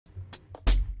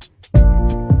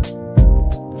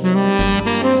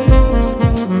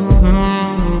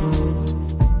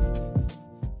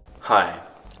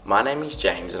name is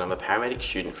James and I'm a paramedic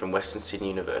student from Western Sydney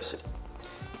University.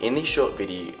 In this short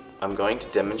video, I'm going to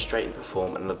demonstrate and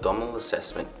perform an abdominal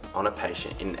assessment on a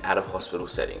patient in an out-of-hospital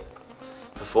setting.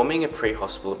 Performing a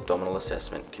pre-hospital abdominal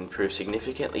assessment can prove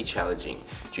significantly challenging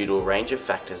due to a range of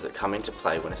factors that come into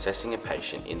play when assessing a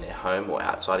patient in their home or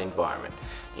outside environment,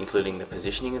 including the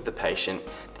positioning of the patient,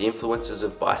 the influences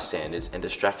of bystanders, and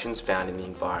distractions found in the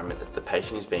environment that the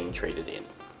patient is being treated in.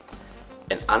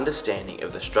 An understanding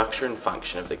of the structure and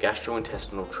function of the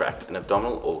gastrointestinal tract and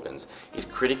abdominal organs is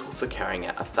critical for carrying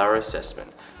out a thorough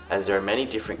assessment, as there are many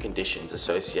different conditions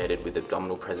associated with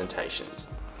abdominal presentations.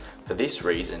 For this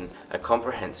reason, a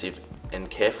comprehensive and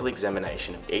careful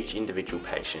examination of each individual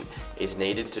patient is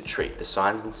needed to treat the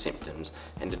signs and symptoms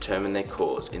and determine their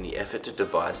cause in the effort to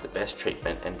devise the best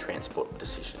treatment and transport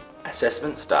decision.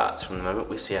 Assessment starts from the moment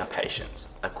we see our patients.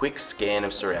 A quick scan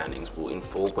of surroundings will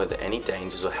inform whether any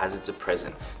dangers or hazards are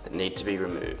present that need to be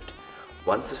removed.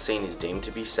 Once the scene is deemed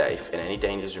to be safe and any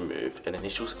dangers removed, an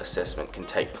initial assessment can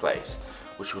take place,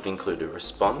 which would include a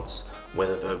response,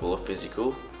 whether verbal or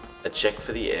physical, a check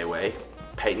for the airway.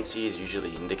 Patency is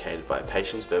usually indicated by a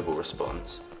patient's verbal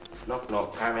response. Knock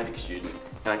knock, paramedic student.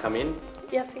 Can I come in?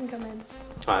 Yes, you can come in.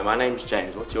 Hi, my name's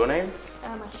James. What's your name?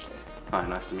 I'm Ashley. Hi,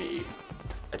 nice to meet you.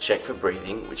 A check for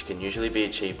breathing, which can usually be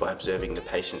achieved by observing the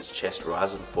patient's chest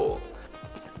rise and fall.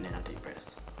 Now deep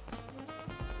breaths.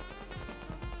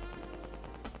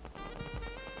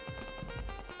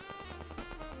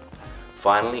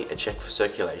 Finally, a check for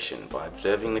circulation by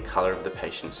observing the colour of the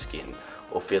patient's skin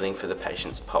or feeling for the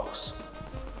patient's pulse.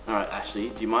 Alright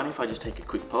Ashley, do you mind if I just take a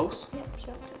quick pulse? Yeah,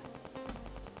 sure.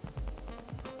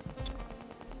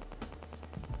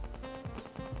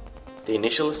 The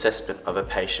initial assessment of a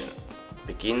patient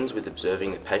begins with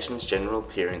observing the patient's general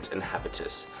appearance and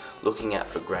habitus, looking out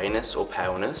for greyness or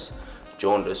paleness,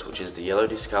 jaundice, which is the yellow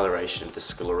discoloration of the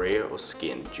scleria or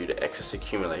skin due to excess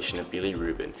accumulation of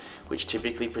bilirubin, which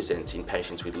typically presents in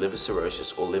patients with liver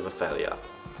cirrhosis or liver failure.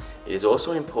 It is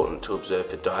also important to observe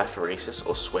for diaphoresis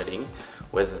or sweating,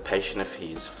 whether the patient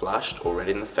appears flushed or red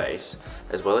in the face,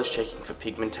 as well as checking for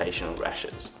pigmentation or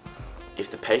rashes.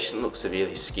 If the patient looks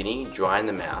severely skinny, dry in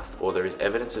the mouth, or there is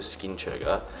evidence of skin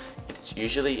turgor, it's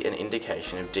usually an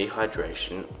indication of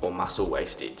dehydration or muscle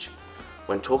wastage.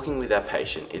 When talking with our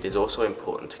patient, it is also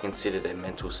important to consider their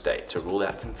mental state to rule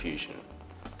out confusion.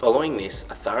 Following this,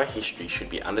 a thorough history should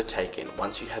be undertaken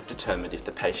once you have determined if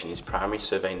the patient is primary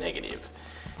survey negative.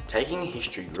 Taking a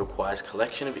history requires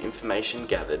collection of information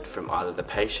gathered from either the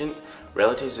patient,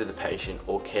 relatives of the patient,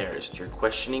 or carers through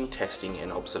questioning, testing,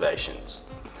 and observations.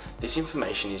 This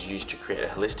information is used to create a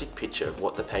holistic picture of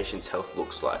what the patient's health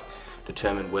looks like,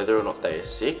 determine whether or not they are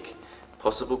sick,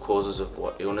 possible causes of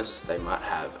what illness they might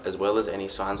have, as well as any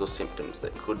signs or symptoms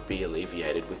that could be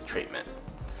alleviated with treatment.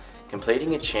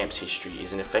 Completing a CHAMPS history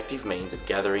is an effective means of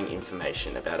gathering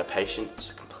information about a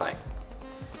patient's complaint.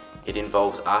 It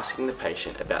involves asking the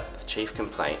patient about the chief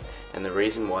complaint and the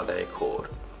reason why they are called.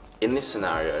 In this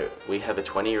scenario, we have a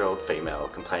 20-year-old female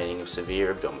complaining of severe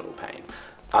abdominal pain.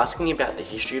 Asking about the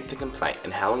history of the complaint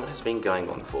and how long it has been going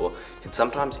on for can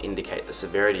sometimes indicate the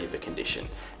severity of a condition,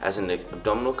 as an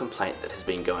abdominal complaint that has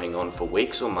been going on for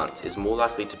weeks or months is more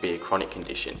likely to be a chronic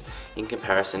condition, in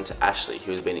comparison to Ashley,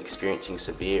 who has been experiencing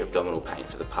severe abdominal pain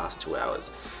for the past 2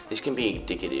 hours. This can be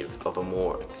indicative of a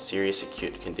more serious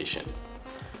acute condition.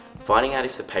 Finding out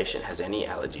if the patient has any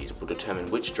allergies will determine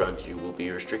which drugs you will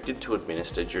be restricted to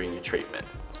administer during your treatment,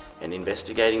 and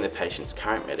investigating the patient's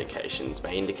current medications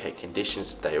may indicate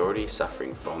conditions that they are already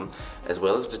suffering from, as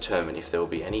well as determine if there will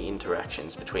be any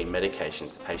interactions between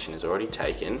medications the patient has already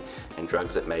taken and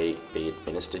drugs that may be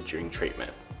administered during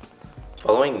treatment.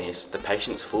 Following this, the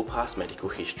patient's full past medical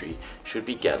history should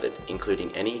be gathered,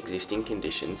 including any existing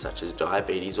conditions such as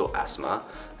diabetes or asthma,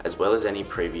 as well as any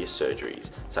previous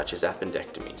surgeries, such as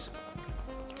appendectomies.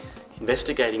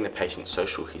 Investigating the patient's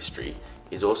social history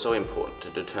is also important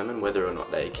to determine whether or not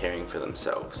they are caring for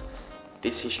themselves.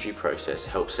 This history process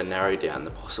helps to narrow down the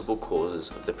possible causes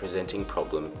of the presenting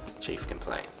problem chief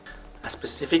complaint. A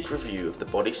specific review of the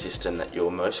body system that you're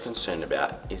most concerned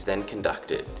about is then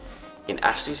conducted. In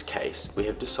Ashley's case, we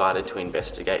have decided to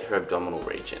investigate her abdominal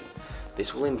region.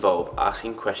 This will involve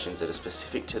asking questions that are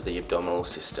specific to the abdominal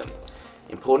system.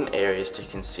 Important areas to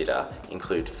consider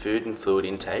include food and fluid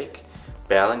intake,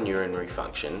 bowel and urinary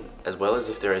function, as well as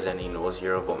if there is any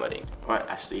nausea or vomiting. Alright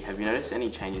Ashley, have you noticed any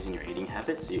changes in your eating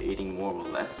habits? Are you eating more or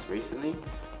less recently?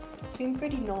 It's been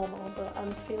pretty normal, but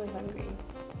I'm feeling hungry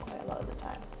quite a lot of the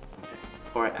time. Okay.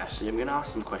 Alright Ashley, I'm going to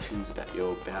ask some questions about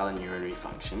your bowel and urinary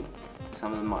function.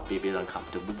 Some of them might be a bit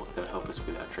uncomfortable, but they'll help us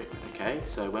with our treatment, okay?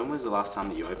 So when was the last time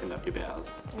that you opened up your bowels?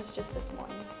 It was just this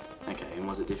morning. Okay, and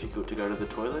was it difficult to go to the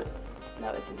toilet? No,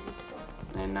 it was easy to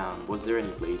go. And was there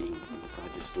any bleeding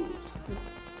inside your stools? No.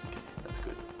 Okay, that's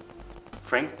good.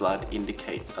 Frank blood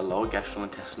indicates a lower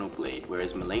gastrointestinal bleed,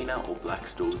 whereas melena or black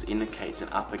stools indicates an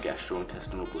upper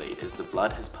gastrointestinal bleed as the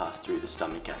blood has passed through the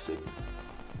stomach acid.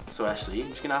 So Ashley, I'm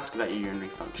just going to ask about your urinary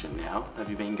function now. Have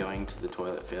you been going to the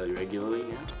toilet fairly regularly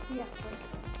now? Yes,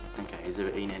 right. Okay, has there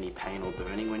been any pain or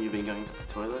burning when you've been going to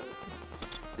the toilet?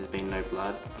 There's been no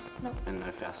blood? No. And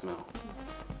no foul smell?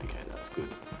 Okay, that's good.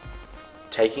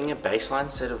 Taking a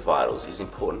baseline set of vitals is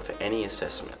important for any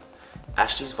assessment.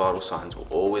 Ashley's vital signs were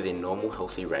all within normal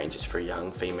healthy ranges for a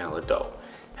young female adult.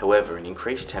 However, an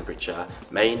increased temperature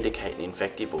may indicate an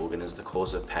infective organ as the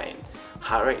cause of pain.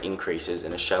 Heart rate increases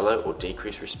and a shallow or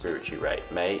decreased respiratory rate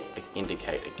may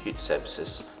indicate acute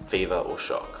sepsis, fever or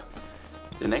shock.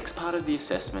 The next part of the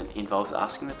assessment involves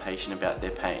asking the patient about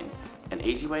their pain. An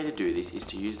easy way to do this is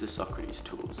to use the Socrates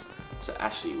tools. So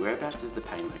Ashley, whereabouts is the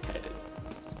pain located?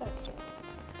 About here.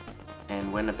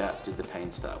 And whenabouts did the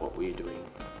pain start? What were you doing?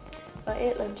 I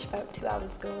ate lunch about 2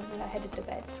 hours ago and then I headed to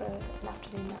bed for an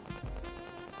afternoon nap.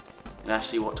 And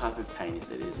Ashley, what type of pain is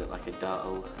it? Is it like a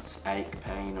dull ache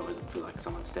pain, or does it feel like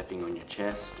someone stepping on your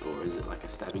chest, or is it like a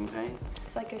stabbing pain?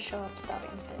 It's like a sharp stabbing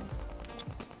pain.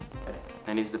 Okay.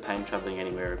 And is the pain travelling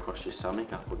anywhere across your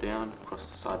stomach, up or down, across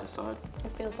the side to side?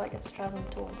 It feels like it's travelling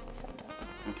towards the centre.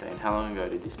 Okay, and how long ago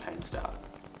did this pain start?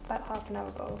 About half an hour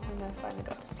ago when I finally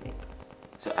got to sleep.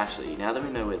 So Ashley, now that we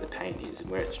know where the pain is and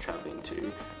where it's travelling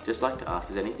to, just like to ask,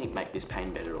 does anything make this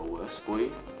pain better or worse for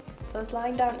you? So I was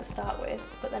lying down to start with,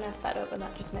 but then I sat up and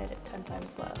that just made it 10 times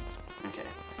worse. Okay,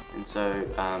 and so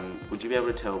would you be able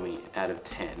to tell me, out of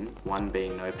 10, 1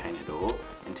 being no pain at all,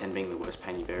 and 10 being the worst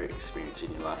pain you've ever experienced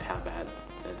in your life, how bad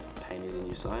the pain is in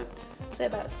your side? I'd say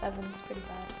about 7 is pretty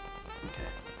bad. Okay.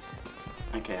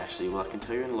 Okay, Ashley, well I can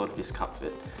tell you're in a lot of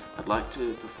discomfort. I'd like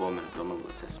to perform an abdominal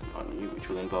assessment on you, which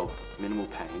will involve minimal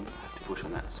pain. I have to push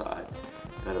on that side,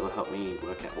 but it will help me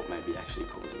work out what may be actually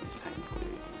causing this pain for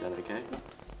you. Is that okay? Yeah.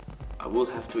 I will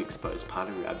have to expose part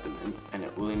of your abdomen, and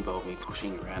it will involve me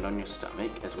pushing around on your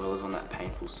stomach as well as on that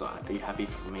painful side. Are you happy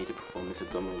for me to perform this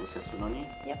abdominal assessment on you?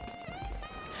 Yep.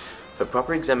 For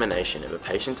proper examination of a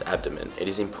patient's abdomen, it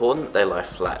is important that they lie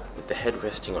flat with the head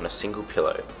resting on a single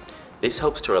pillow. This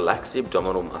helps to relax the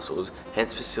abdominal muscles,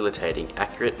 hence facilitating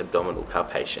accurate abdominal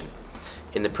palpation.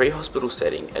 In the pre-hospital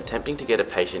setting, attempting to get a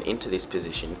patient into this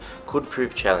position could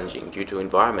prove challenging due to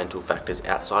environmental factors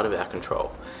outside of our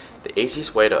control. The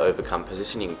easiest way to overcome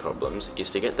positioning problems is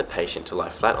to get the patient to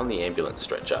lie flat on the ambulance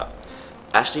stretcher.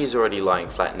 Ashley is already lying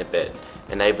flat in a bed,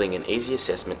 enabling an easy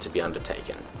assessment to be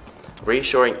undertaken.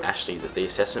 Reassuring Ashley that the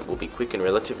assessment will be quick and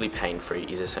relatively pain-free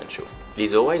is essential. It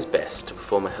is always best to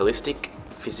perform a holistic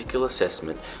physical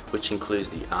assessment which includes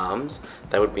the arms.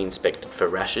 They would be inspected for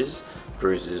rashes,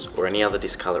 bruises or any other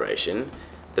discoloration,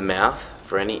 the mouth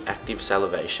for any active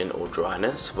salivation or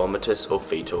dryness, vomitus or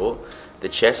fetor, the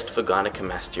chest for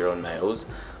gynecomastia on males,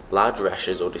 large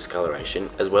rashes or discoloration,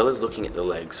 as well as looking at the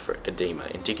legs for edema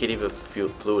indicative of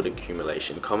fluid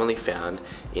accumulation commonly found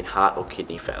in heart or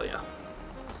kidney failure.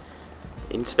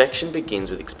 Inspection begins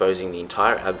with exposing the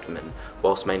entire abdomen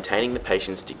whilst maintaining the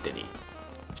patient's dignity.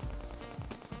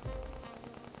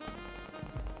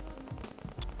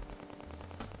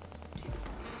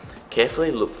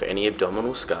 Carefully look for any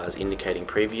abdominal scars indicating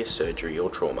previous surgery or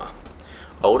trauma.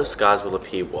 Older scars will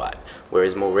appear white,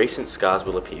 whereas more recent scars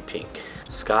will appear pink.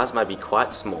 Scars may be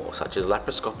quite small, such as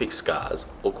laparoscopic scars,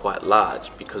 or quite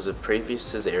large because of previous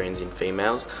cesareans in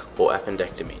females or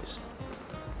appendectomies.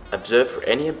 Observe for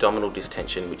any abdominal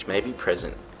distension which may be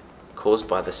present, caused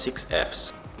by the 6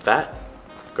 F's: fat,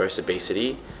 gross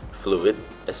obesity, fluid,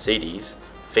 ascites,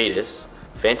 fetus,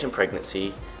 phantom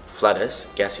pregnancy, flatus,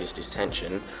 gaseous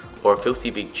distension, or a filthy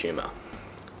big tumour.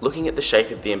 Looking at the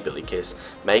shape of the umbilicus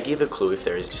may give a clue if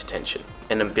there is distension.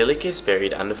 An umbilicus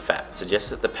buried under fat suggests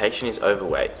that the patient is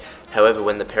overweight. However,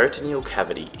 when the peritoneal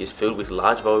cavity is filled with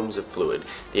large volumes of fluid,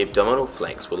 the abdominal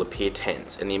flanks will appear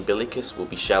tense and the umbilicus will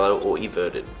be shallow or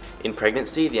everted. In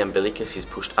pregnancy, the umbilicus is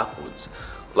pushed upwards.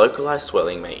 Localized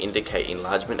swelling may indicate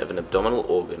enlargement of an abdominal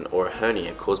organ or a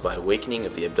hernia caused by a weakening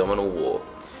of the abdominal wall.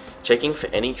 Checking for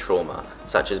any trauma,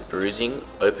 such as bruising,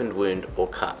 opened wound or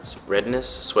cuts, redness,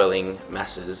 swelling,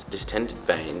 masses, distended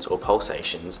veins or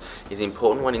pulsations is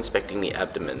important when inspecting the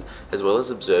abdomen, as well as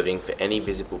observing for any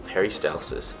visible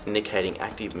peristalsis, indicating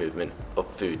active movement of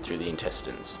food through the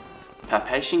intestines.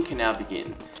 Palpation can now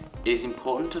begin. It is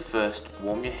important to first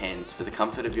warm your hands for the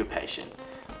comfort of your patient.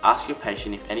 Ask your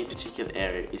patient if any particular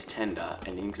area is tender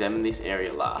and examine this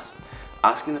area last.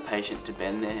 Asking the patient to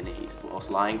bend their knees whilst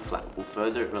lying flat will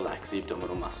further relax the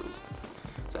abdominal muscles.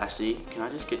 So Ashley, can I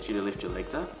just get you to lift your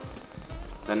legs up?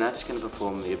 So I'm now just going to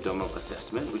perform the abdominal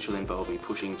assessment, which will involve me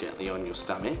pushing gently on your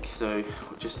stomach. So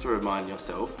just to remind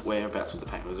yourself, whereabouts was the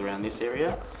pain? Was it around this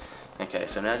area? Okay,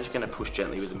 so now just going to push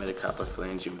gently with the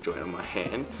metacarpophalangeal joint on my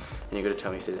hand, and you've got to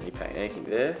tell me if there's any pain. Anything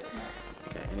there?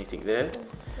 Okay, anything there?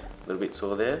 A little bit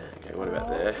sore there? Okay, what about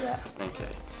there? Okay,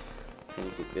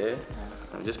 anything there?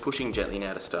 I'm just pushing gently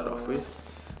now to start off with.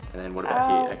 And then what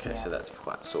about here? Okay, so that's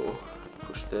quite sore.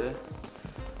 Push there.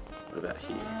 What about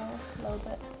here? A little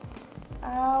bit.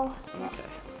 Ow. Okay.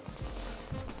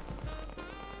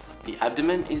 The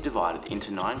abdomen is divided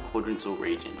into 9 quadrants or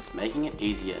regions, making it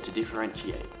easier to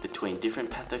differentiate between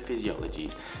different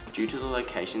pathophysiologies due to the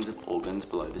locations of organs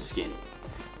below the skin.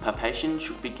 Palpation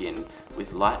should begin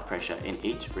with light pressure in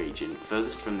each region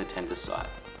furthest from the tender site,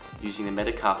 using the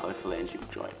metacarpophalangeal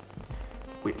joint.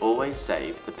 We always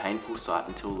save the painful site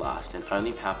until last and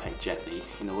only palpate gently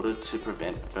in order to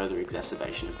prevent further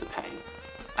exacerbation of the pain.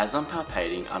 As I'm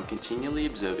palpating, I'm continually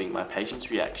observing my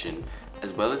patient's reaction,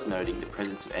 as well as noting the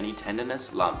presence of any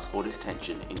tenderness, lumps or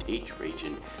distension in each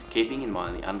region, keeping in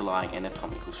mind the underlying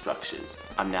anatomical structures.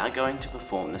 I'm now going to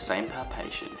perform the same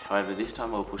palpation, however this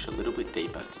time I'll push a little bit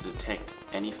deeper to detect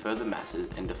any further masses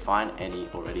and define any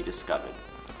already discovered.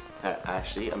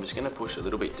 Actually, I'm just going to push a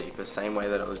little bit deeper, same way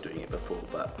that I was doing it before,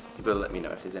 but you've got to let me know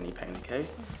if there's any pain, okay?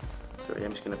 Sorry,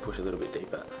 I'm just going to push a little bit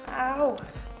deeper. Ow!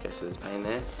 Okay, so there's pain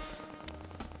there.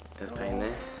 There's pain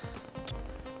there.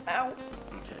 Ow!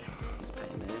 Okay, there's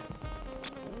pain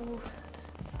there. Ooh.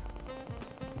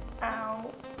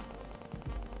 Ow!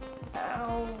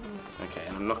 Ow! Okay,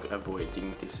 and I'm not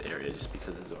avoiding this area just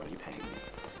because there's already pain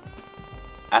there.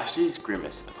 Ashley's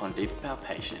grimace upon deeper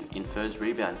palpation infers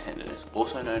rebound tenderness,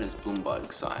 also known as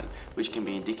Blumberg sign, which can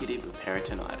be indicative of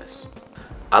peritonitis.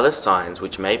 Other signs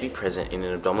which may be present in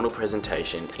an abdominal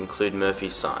presentation include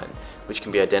Murphy's sign, which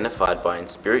can be identified by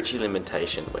inspiratory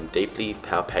limitation when deeply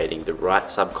palpating the right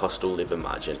subcostal liver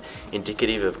margin,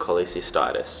 indicative of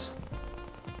cholecystitis.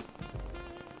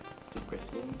 Deep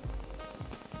breath in.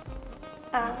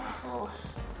 Ow!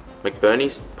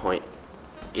 McBurney's point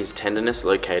is tenderness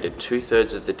located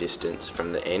 2/3 of the distance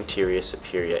from the anterior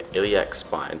superior iliac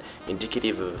spine,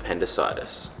 indicative of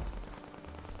appendicitis.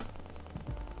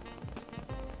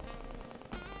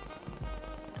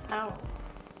 Ow!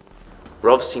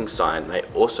 Rovsing sign may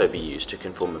also be used to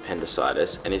confirm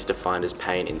appendicitis and is defined as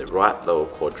pain in the right lower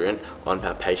quadrant on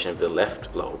palpation of the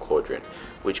left lower quadrant,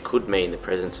 which could mean the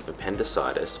presence of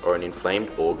appendicitis or an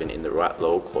inflamed organ in the right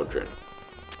lower quadrant.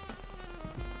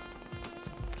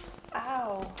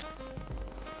 Ow!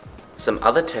 Some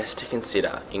other tests to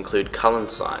consider include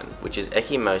Cullen's sign, which is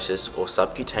ecchymosis or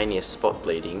subcutaneous spot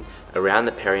bleeding around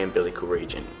the periumbilical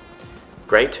region.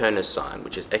 Gray-Turner's sign,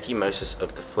 which is ecchymosis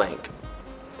of the flank.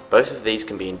 Both of these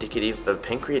can be indicative of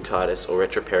pancreatitis or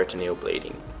retroperitoneal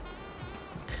bleeding.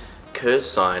 Kerr's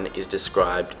sign is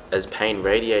described as pain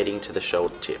radiating to the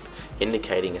shoulder tip,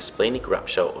 indicating a splenic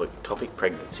rupture or ectopic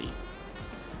pregnancy.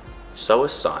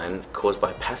 Psoas sign, caused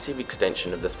by passive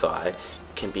extension of the thigh,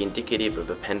 can be indicative of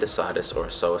appendicitis or a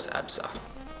psoas abscess.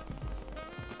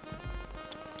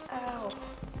 Ow!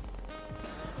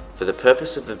 For the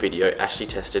purpose of the video, Ashley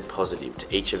tested positive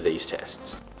to each of these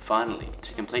tests. Finally,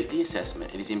 to complete the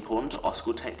assessment, it is important to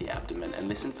auscultate the abdomen and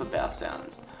listen for bowel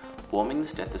sounds. Warming the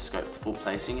stethoscope before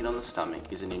placing it on the stomach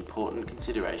is an important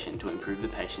consideration to improve the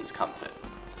patient's comfort.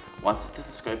 Once the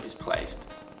stethoscope is placed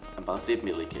above the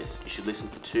umbilicus, you should listen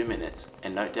for 2 minutes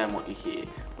and note down what you hear,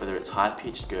 whether it's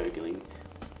high-pitched gurgling,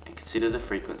 and consider the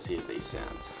frequency of these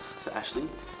sounds. So Ashley,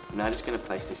 I'm now just going to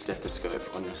place this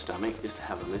stethoscope on your stomach just to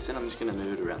have a listen. I'm just going to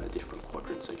move it around the different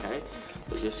quadrants, okay?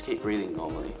 So just keep breathing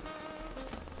normally.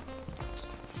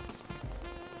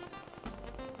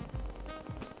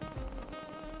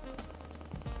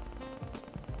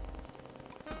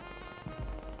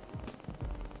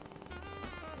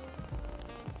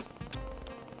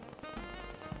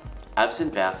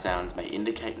 Absent bowel sounds may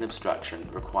indicate an obstruction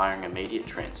requiring immediate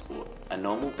transport. A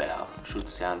normal bowel should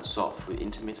sound soft with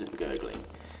intermittent gurgling.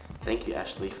 Thank you,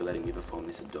 Ashley, for letting me perform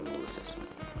this abdominal assessment.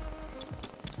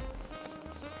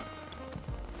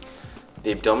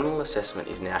 The abdominal assessment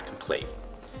is now complete.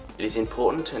 It is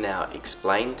important to now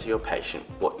explain to your patient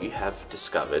what you have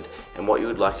discovered and what you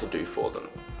would like to do for them.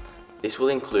 This will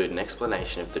include an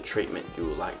explanation of the treatment you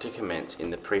would like to commence in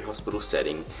the pre-hospital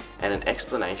setting and an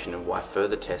explanation of why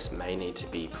further tests may need to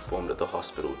be performed at the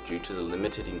hospital due to the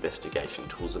limited investigation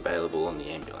tools available on the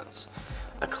ambulance.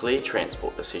 A clear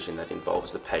transport decision that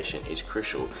involves the patient is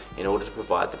crucial in order to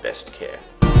provide the best care.